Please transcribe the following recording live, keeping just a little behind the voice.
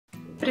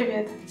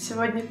Привет!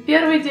 Сегодня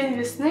первый день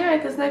весны, а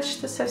это значит,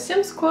 что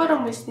совсем скоро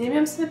мы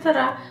снимем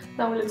свитера,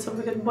 на улице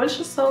будет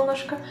больше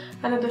солнышка,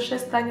 а на душе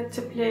станет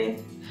теплее.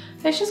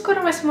 А еще скоро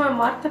 8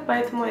 марта,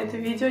 поэтому это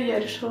видео я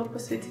решила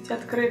посвятить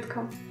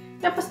открыткам.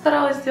 Я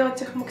постаралась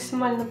сделать их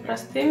максимально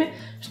простыми,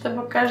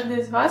 чтобы каждый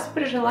из вас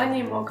при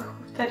желании мог их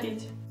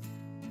повторить.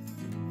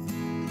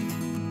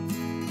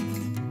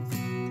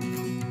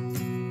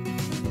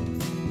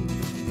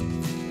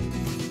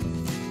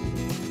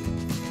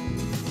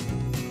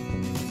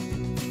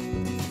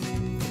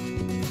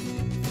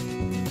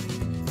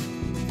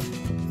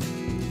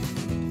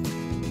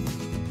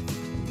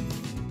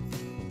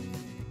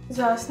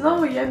 За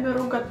основу я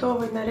беру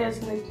готовый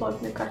нарезанный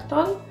плотный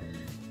картон,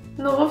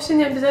 но вовсе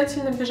не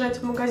обязательно бежать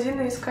в магазин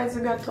и искать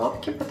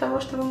заготовки,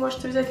 потому что вы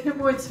можете взять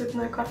любой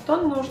цветной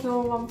картон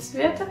нужного вам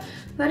цвета,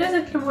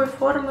 нарезать любой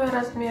формы и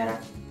размера.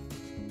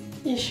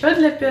 Еще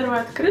для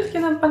первой открытки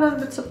нам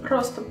понадобится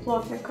просто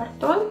плотный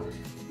картон,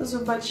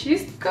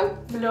 зубочистка,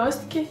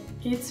 блестки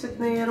и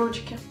цветные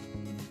ручки.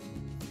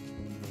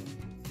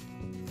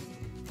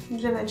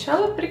 Для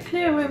начала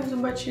приклеиваем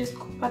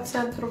зубочистку по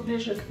центру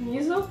ближе к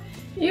низу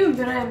и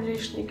убираем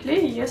лишний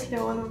клей, если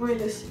он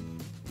вылез.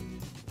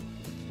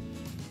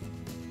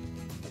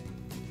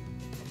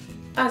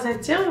 А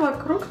затем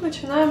вокруг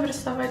начинаем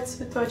рисовать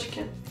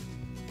цветочки.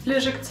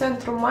 Ближе к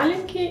центру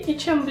маленькие, и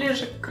чем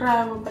ближе к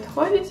краю вы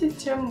подходите,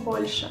 тем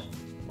больше.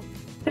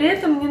 При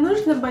этом не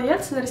нужно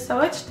бояться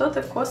нарисовать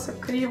что-то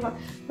косо-криво.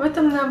 В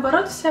этом,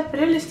 наоборот, вся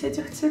прелесть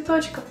этих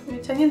цветочков,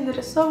 ведь они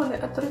нарисованы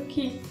от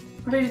руки.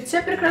 Вы ведь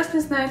все прекрасно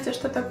знаете,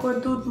 что такое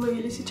дудлы,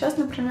 или сейчас,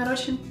 например,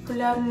 очень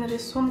популярны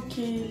рисунки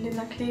или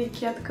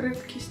наклейки,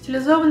 открытки,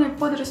 стилизованные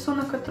под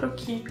рисунок от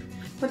руки.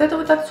 Вот это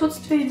вот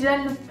отсутствие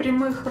идеально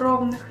прямых,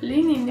 ровных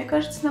линий, мне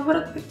кажется,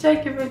 наоборот,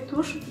 притягивает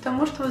душу,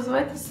 потому что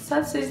вызывает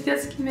ассоциации с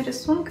детскими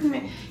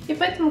рисунками, и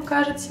поэтому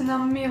кажется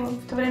нам милым,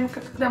 в то время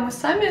как, когда мы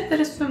сами это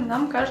рисуем,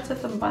 нам кажется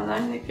это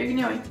банальной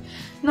фигней.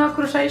 Но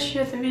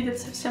окружающие это видят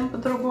совсем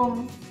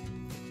по-другому.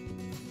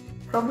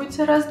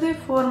 Пробуйте разные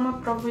формы,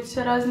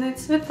 пробуйте разные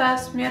цвета,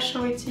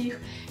 смешивайте их.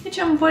 И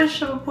чем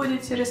больше вы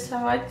будете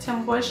рисовать,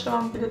 тем больше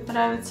вам будет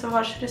нравиться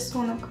ваш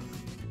рисунок.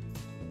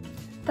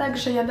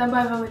 Также я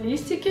добавила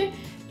листики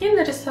и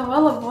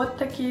нарисовала вот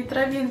такие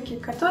травинки,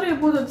 которые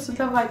будут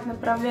задавать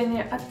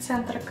направление от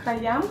центра к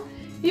краям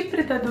и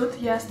придадут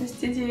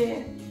ясность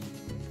идеи.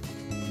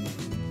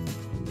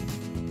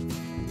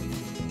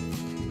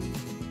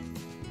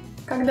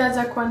 Когда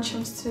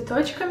закончим с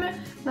цветочками,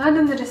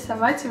 надо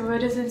нарисовать и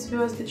вырезать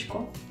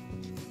звездочку.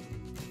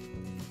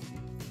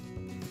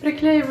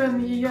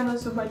 Приклеиваем ее на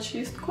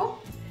зубочистку,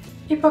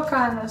 и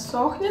пока она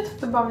сохнет,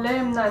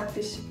 добавляем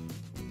надпись.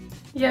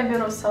 Я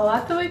беру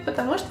салатовый,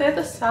 потому что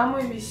это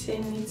самый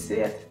весенний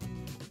цвет.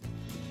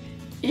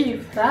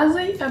 И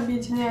фразой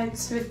объединяю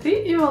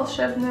цветы и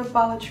волшебную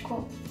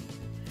палочку.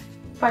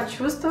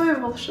 Почувствуй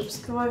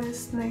волшебство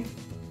весны.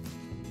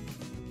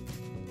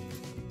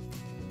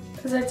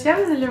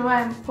 Затем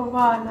наливаем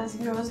ПВА на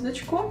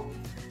звездочку,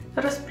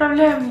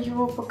 расправляем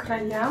его по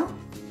краям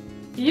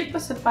и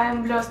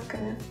посыпаем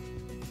блестками.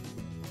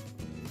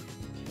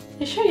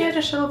 Еще я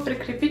решила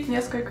прикрепить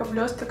несколько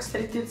блесток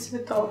среди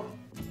цветов.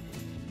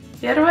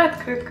 Первая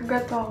открытка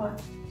готова.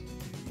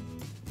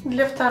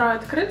 Для второй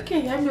открытки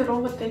я беру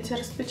вот эти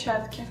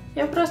распечатки.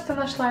 Я просто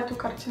нашла эту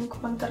картинку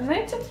в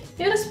интернете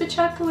и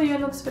распечатала ее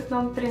на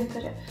цветном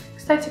принтере.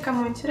 Кстати,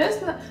 кому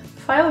интересно,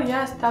 файл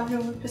я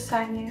оставлю в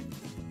описании.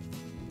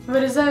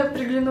 Вырезаю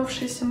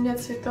приглянувшиеся мне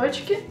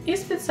цветочки и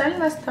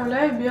специально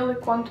оставляю белый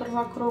контур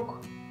вокруг.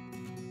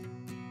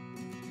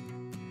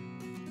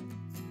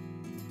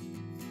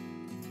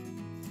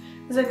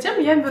 Затем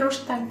я беру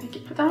штампики,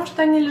 потому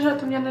что они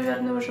лежат у меня,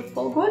 наверное, уже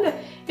полгода,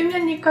 и у меня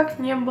никак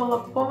не было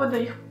повода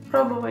их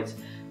пробовать.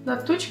 Но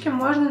тучки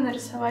можно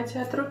нарисовать и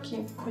от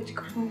руки, хоть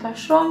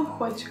карандашом,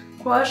 хоть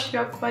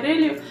гуашью,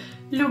 акварелью,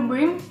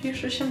 любым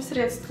пишущим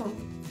средством.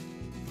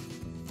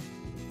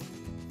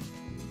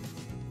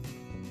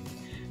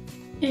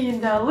 И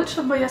да,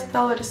 лучше бы я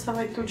стала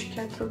рисовать тучки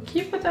от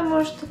руки,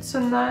 потому что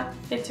цена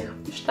этих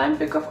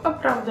штампиков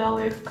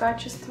оправдала их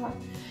качество.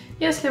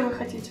 Если вы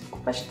хотите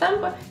покупать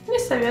штампы, не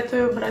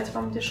советую брать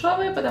вам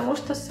дешевые, потому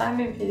что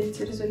сами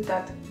видите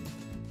результат.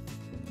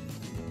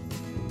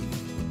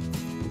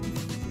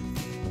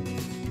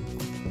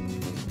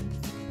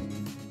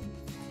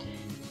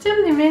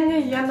 Тем не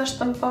менее, я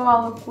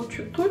наштамповала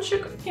кучу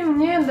тучек, и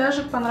мне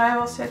даже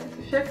понравился этот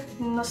эффект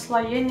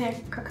наслоения,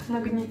 как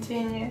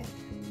нагнетения.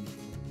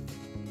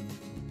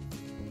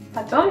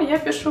 Потом я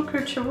пишу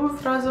ключевую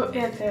фразу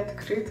этой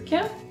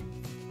открытки.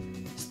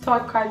 100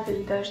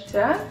 капель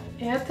дождя –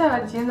 это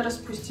один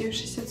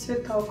распустившийся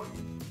цветок.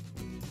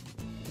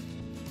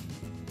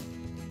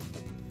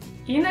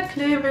 И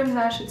наклеиваем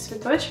наши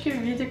цветочки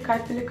в виде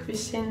капелек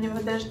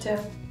весеннего дождя.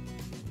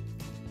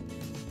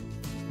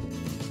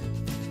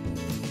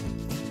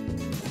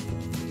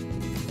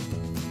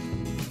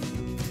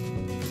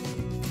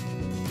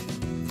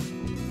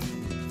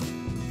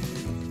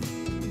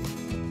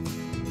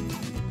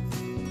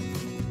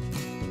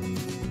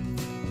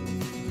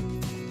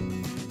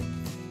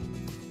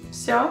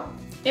 Все,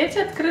 Эти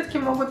открытки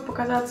могут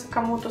показаться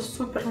кому-то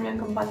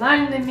супер-мега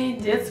банальными,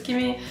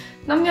 детскими,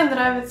 но мне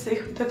нравится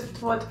их вот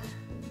этот вот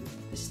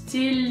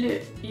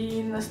стиль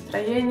и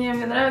настроение.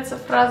 Мне нравятся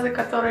фразы,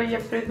 которые я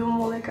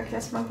придумала и как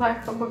я смогла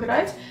их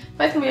обыграть,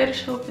 поэтому я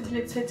решила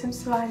поделиться этим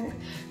с вами.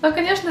 Но,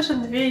 конечно же,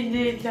 2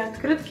 идеи для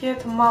открытки —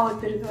 это мало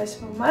перед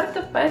 8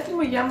 марта,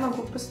 поэтому я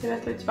могу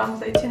посоветовать вам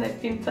зайти на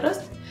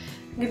Pinterest,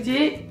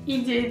 где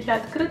идей для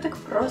открыток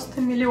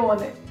просто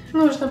миллионы.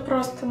 Нужно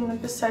просто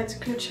написать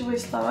ключевые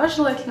слова,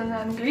 желательно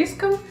на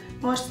английском.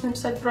 Можете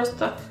написать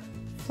просто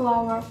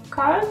flower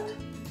card.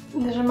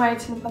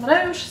 Нажимаете на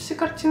понравившуюся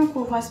картинку,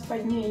 у вас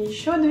под ней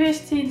еще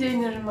 200 идей,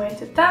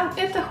 нажимаете там.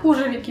 Это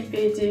хуже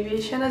Википедии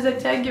вещи, она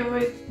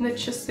затягивает на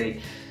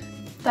часы.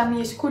 Там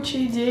есть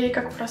куча идей,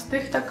 как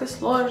простых, так и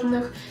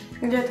сложных.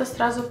 Где-то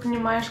сразу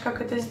понимаешь,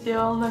 как это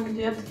сделано,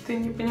 где-то ты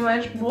не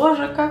понимаешь,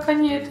 боже, как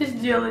они это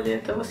сделали,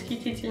 это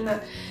восхитительно.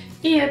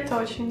 И это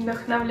очень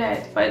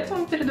вдохновляет.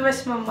 Поэтому перед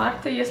 8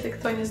 марта, если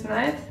кто не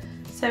знает,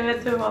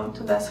 советую вам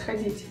туда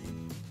сходить.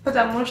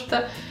 Потому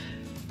что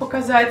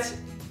показать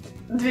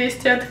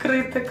 200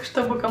 открыток,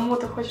 чтобы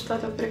кому-то хоть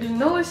что-то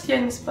приглянулось, я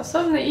не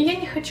способна, и я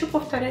не хочу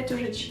повторять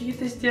уже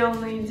чьи-то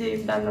сделанные идеи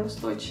в данном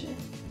случае.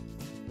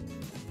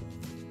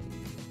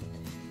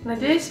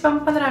 Надеюсь,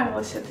 вам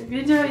понравилось это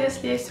видео.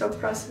 Если есть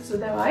вопросы,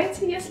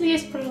 задавайте. Если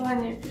есть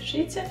пожелания,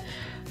 пишите.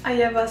 А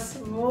я вас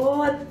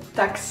вот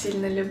так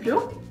сильно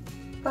люблю.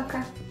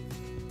 Пока!